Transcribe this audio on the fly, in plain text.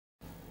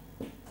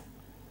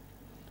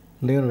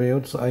Dear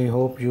viewers, I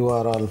hope you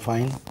are all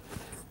fine.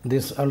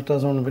 This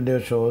ultrasound video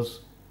shows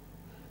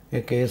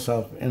a case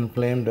of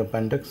inflamed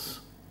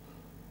appendix,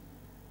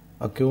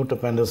 acute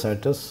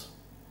appendicitis,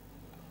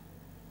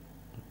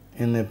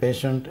 in a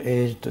patient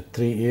aged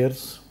 3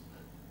 years,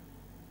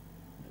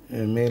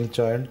 a male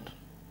child,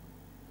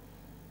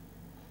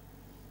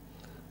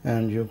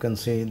 and you can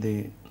see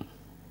the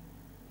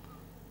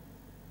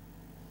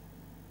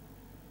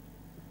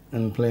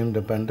inflamed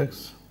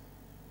appendix.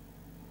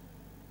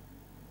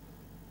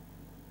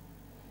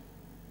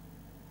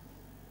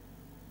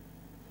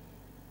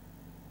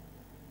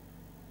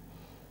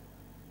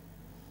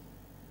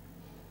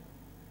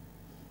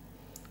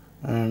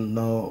 And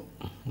now,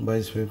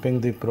 by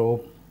sweeping the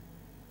probe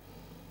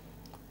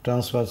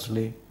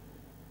transversely,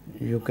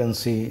 you can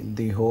see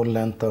the whole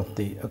length of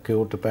the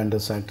acute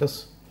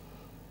appendicitis.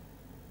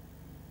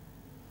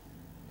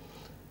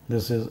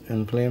 This is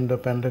inflamed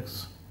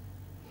appendix,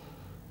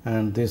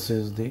 and this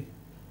is the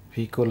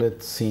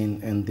fecolith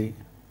seen in the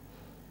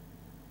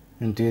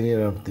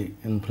interior of the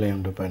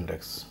inflamed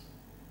appendix.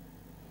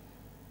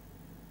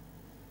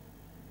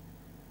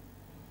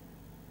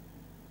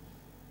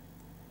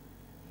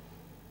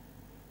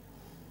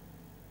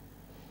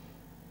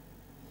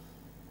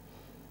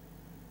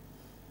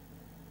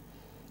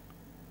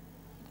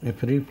 A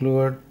free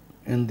fluid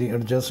in the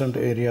adjacent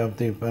area of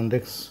the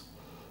appendix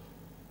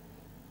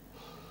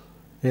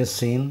is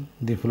seen.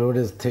 The fluid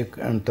is thick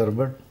and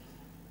turbid.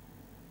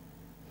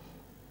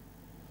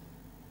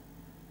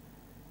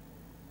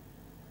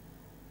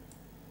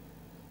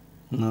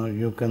 Now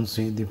you can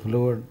see the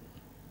fluid,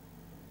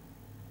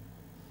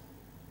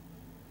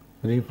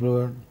 free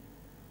fluid,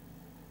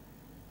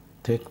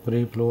 thick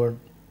free fluid.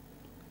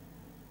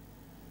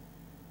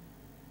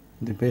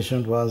 The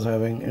patient was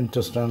having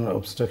intestinal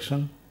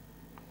obstruction.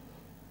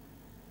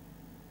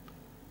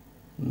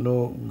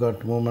 No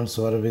gut movements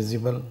were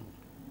visible.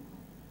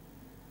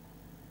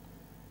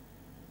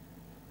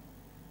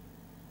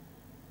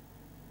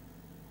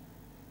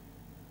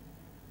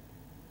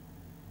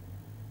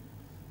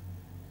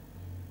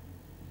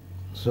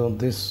 So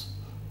this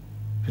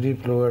free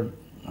fluid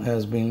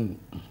has been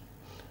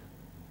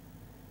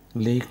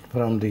leaked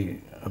from the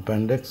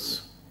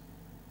appendix.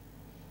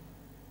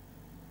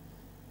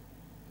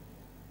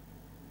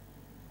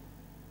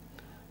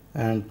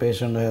 And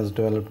patient has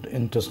developed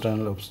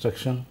intestinal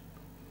obstruction.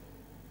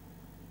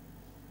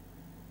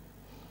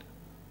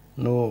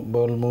 No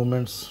bowel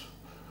movements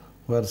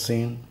were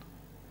seen.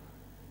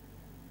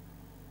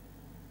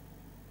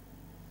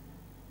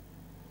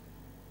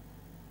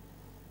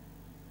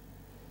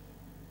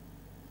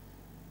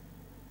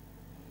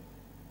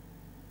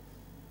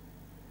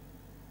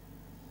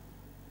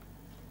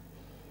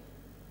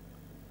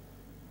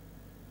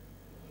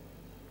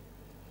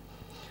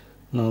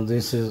 Now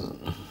this is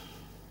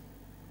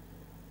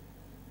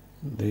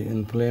the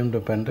inflamed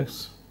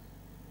appendix.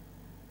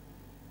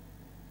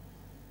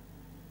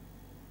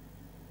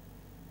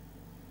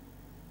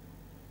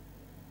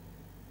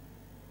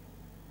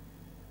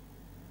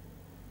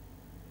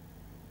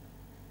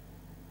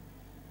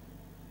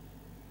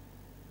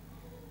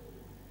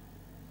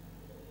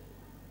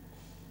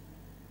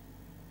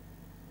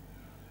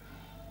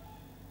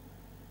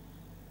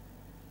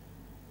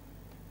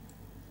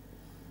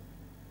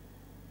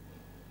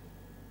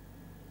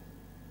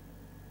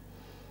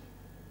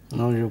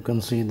 Now you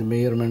can see the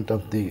measurement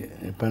of the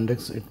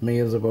appendix. It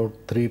measures about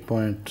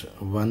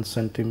 3.1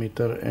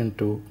 centimeter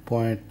into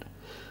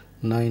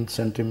 0.9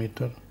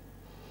 centimeter.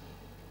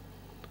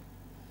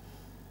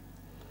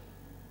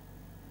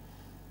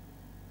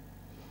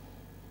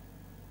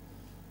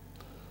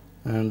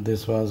 And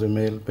this was a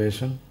male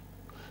patient,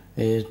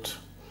 aged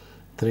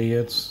 3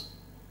 years,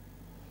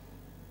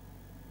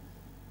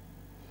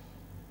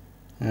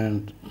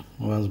 and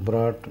was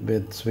brought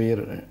with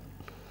severe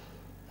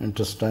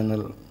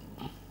intestinal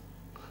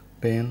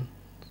pain,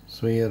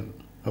 severe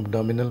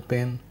abdominal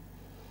pain,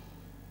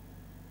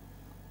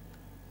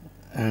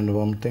 and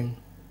vomiting.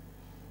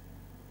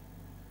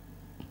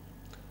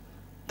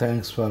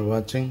 Thanks for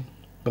watching.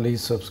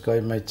 Please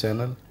subscribe my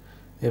channel.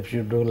 If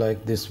you do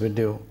like this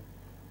video,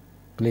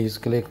 please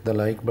click the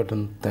like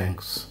button.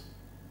 Thanks.